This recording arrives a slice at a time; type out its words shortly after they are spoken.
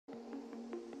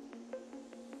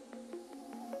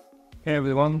Hey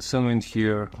everyone, Sunwind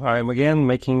here. I'm again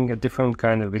making a different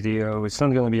kind of video. It's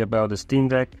not going to be about the Steam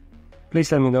Deck.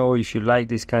 Please let me know if you like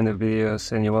these kind of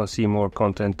videos and you want to see more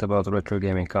content about retro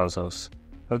gaming consoles.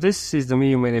 Now this is the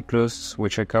Miyoo Mini Plus,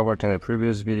 which I covered in a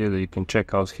previous video that you can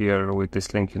check out here with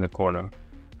this link in the corner.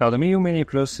 Now the Miyoo Mini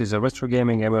Plus is a retro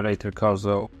gaming emulator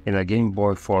console in a Game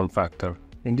Boy form factor.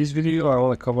 In this video I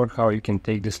want to cover how you can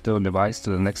take this little device to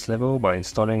the next level by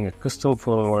installing a custom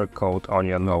firmware called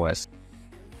OnionOS.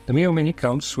 The Miyoo Mini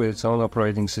comes with its own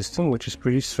operating system, which is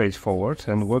pretty straightforward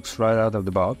and works right out of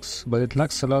the box, but it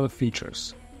lacks a lot of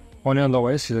features.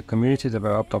 OnionOS is a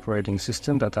community-developed operating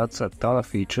system that adds a ton of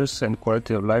features and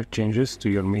quality of life changes to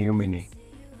your Miyoo Mini.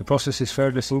 The process is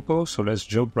fairly simple, so let's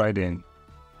jump right in.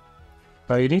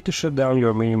 Now you need to shut down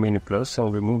your Miyoo Mini Plus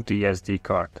and remove the SD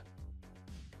card.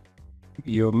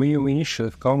 Your Miyoo Mini should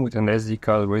have come with an SD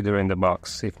card reader in the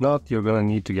box. If not, you're gonna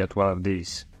need to get one of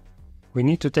these. We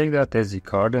need to take that SD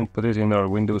card and put it in our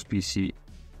Windows PC.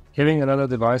 Having another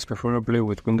device, preferably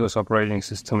with Windows operating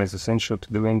system, is essential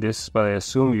to doing this, but I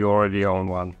assume you already own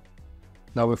one.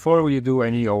 Now before we do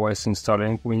any OS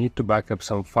installing, we need to back up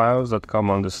some files that come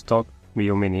on the stock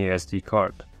Miyoo Mini SD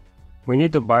card. We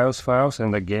need the BIOS files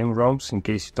and the game ROMs in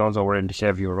case you don't already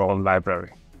have your own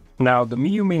library. Now the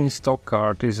Miyoo Mini stock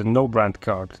card is a no-brand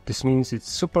card. This means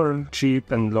it's super cheap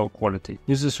and low quality.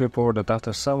 Users report that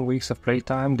after some weeks of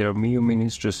playtime their Miyoo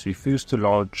Minis just refuse to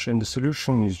launch, and the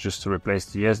solution is just to replace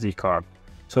the SD card.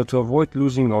 So to avoid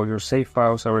losing all your save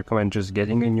files, I recommend just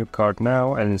getting a new card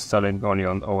now and installing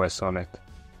OnionOS on it.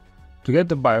 To get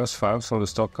the BIOS files from the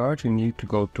stock card, you need to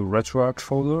go to RetroArch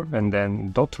folder and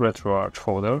then .retroarch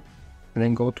folder, and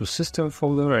then go to System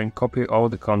folder and copy all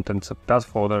the contents of that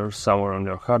folder somewhere on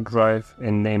your hard drive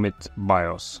and name it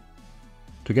BIOS.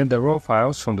 To get the raw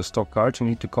files from the stock card, you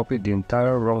need to copy the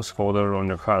entire ROMs folder on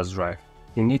your hard drive.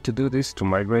 You need to do this to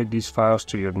migrate these files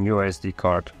to your new SD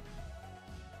card.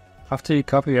 After you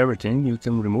copy everything, you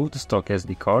can remove the stock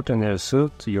SD card and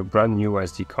insert your brand new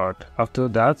SD card. After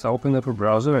that, open up a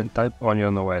browser and type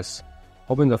OnionOS.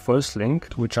 Open the first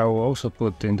link, which I will also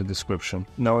put in the description.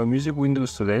 Now I'm using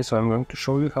Windows today, so I'm going to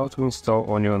show you how to install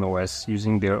OnionOS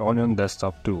using their Onion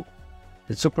Desktop tool.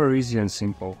 It's super easy and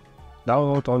simple.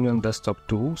 Download Onion Desktop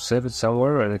tool, save it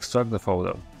somewhere and extract the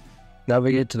folder.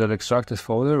 Navigate to that extracted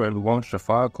folder and launch the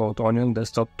file called Onion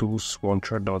Desktop Tools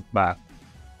launcher.bat.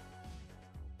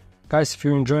 Guys, if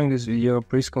you're enjoying this video,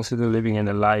 please consider leaving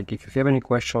a like. If you have any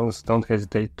questions, don't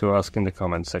hesitate to ask in the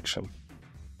comment section.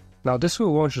 Now this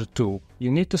will launch the tool.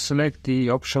 You need to select the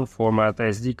option Format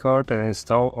SD card and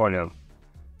install Onion.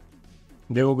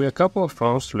 There will be a couple of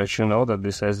prompts to let you know that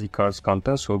this SD card's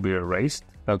contents will be erased.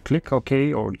 Now click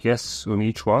OK or Yes on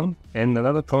each one, and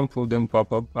another prompt will then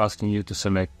pop up asking you to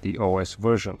select the OS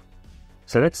version.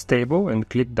 Select Stable and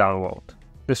click Download.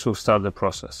 This will start the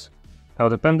process. Now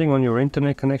depending on your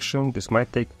internet connection, this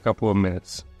might take a couple of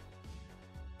minutes.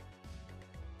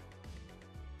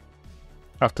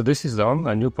 After this is done,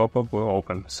 a new pop-up will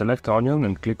open. Select Onion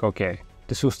and click OK.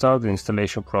 This will start the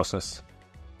installation process.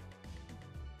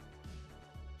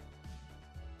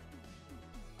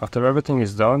 After everything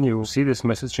is done, you will see this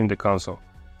message in the console.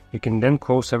 You can then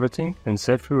close everything and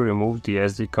safely remove the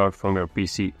SD card from your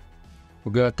PC.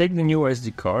 We're gonna take the new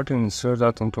SD card and insert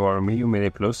that into our Miyoo Mini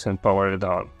Plus and power it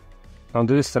on. Now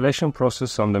the installation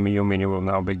process on the Miyoo Mini will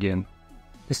now begin.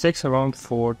 This takes around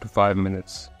 4 to 5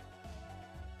 minutes.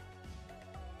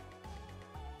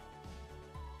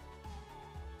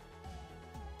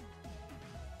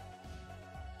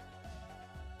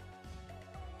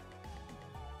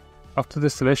 After the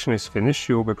installation is finished,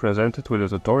 you will be presented with a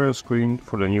tutorial screen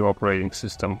for the new operating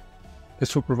system.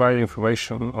 This will provide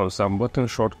information on some button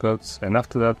shortcuts, and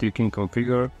after that you can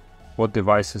configure what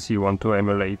devices you want to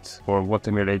emulate or what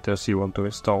emulators you want to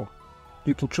install.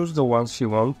 You can choose the ones you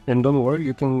want, and don't worry,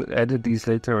 you can edit these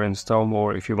later and install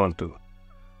more if you want to.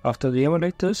 After the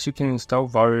emulators, you can install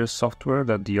various software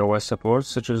that the OS supports,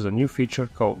 such as a new feature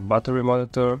called Battery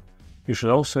Monitor. You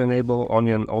should also enable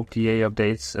Onion OTA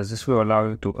updates, as this will allow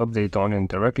you to update Onion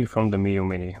directly from the Miyoo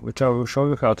Mini, which I will show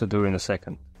you how to do in a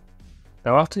second.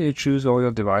 Now after you choose all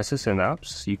your devices and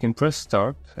apps, you can press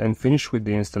Start and finish with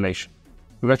the installation.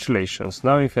 Congratulations,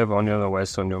 now you have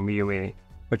OnionOS on your Miyoo Mini,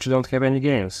 but you don't have any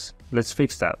games. Let's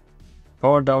fix that.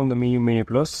 Power down the Miyoo Mini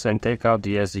Plus and take out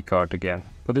the SD card again.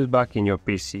 Put it back in your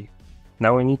PC.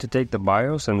 Now we need to take the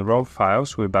BIOS and ROM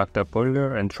files we backed up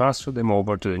earlier and transfer them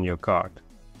over to the new card.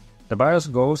 The BIOS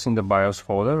goes in the BIOS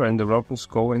folder and the ROMs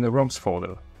go in the ROMs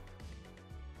folder.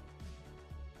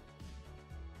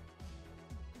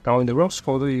 Now in the ROMs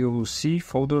folder you will see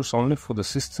folders only for the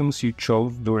systems you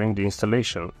chose during the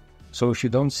installation. So if you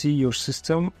don't see your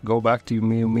system, go back to your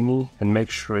Miyoo Mini and make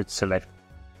sure it's selected.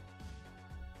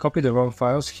 Copy the ROM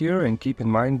files here and keep in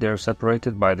mind they're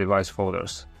separated by device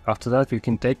folders. After that, you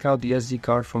can take out the SD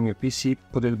card from your PC,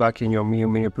 put it back in your Miyoo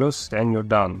Mini Plus, and you're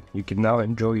done. You can now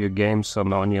enjoy your games on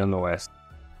OnionOS.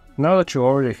 Now that you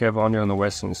already have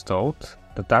OnionOS installed,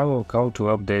 the time will come to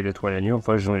update it when a new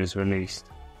version is released.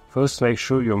 First, make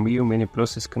sure your Miyoo Mini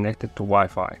Plus is connected to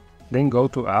Wi-Fi. Then go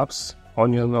to Apps,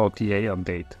 OnionOTA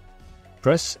Update.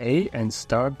 Press A and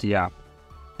start the app.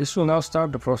 This will now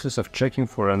start the process of checking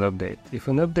for an update. If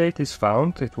an update is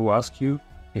found, it will ask you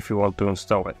if you want to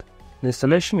install it. The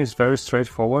installation is very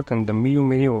straightforward and the Miyoo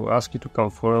Mini will ask you to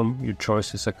confirm your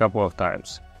choices a couple of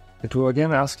times. It will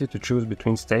again ask you to choose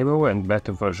between stable and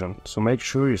beta version, so make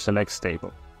sure you select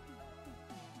stable.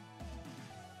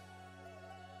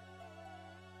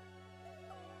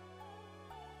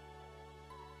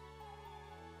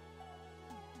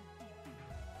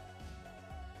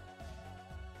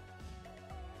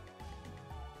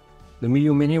 The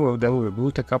Miyoo Mini will then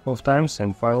reboot a couple of times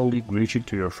and finally greet you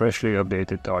to your freshly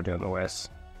updated OnionOS.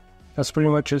 That's pretty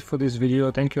much it for this video.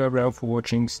 Thank you everyone for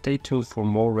watching. Stay tuned for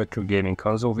more retro gaming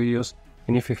console videos,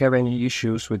 and if you have any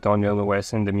issues with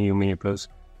OnionOS and the Miyoo Mini Plus,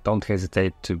 don't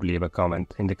hesitate to leave a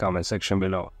comment in the comment section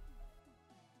below.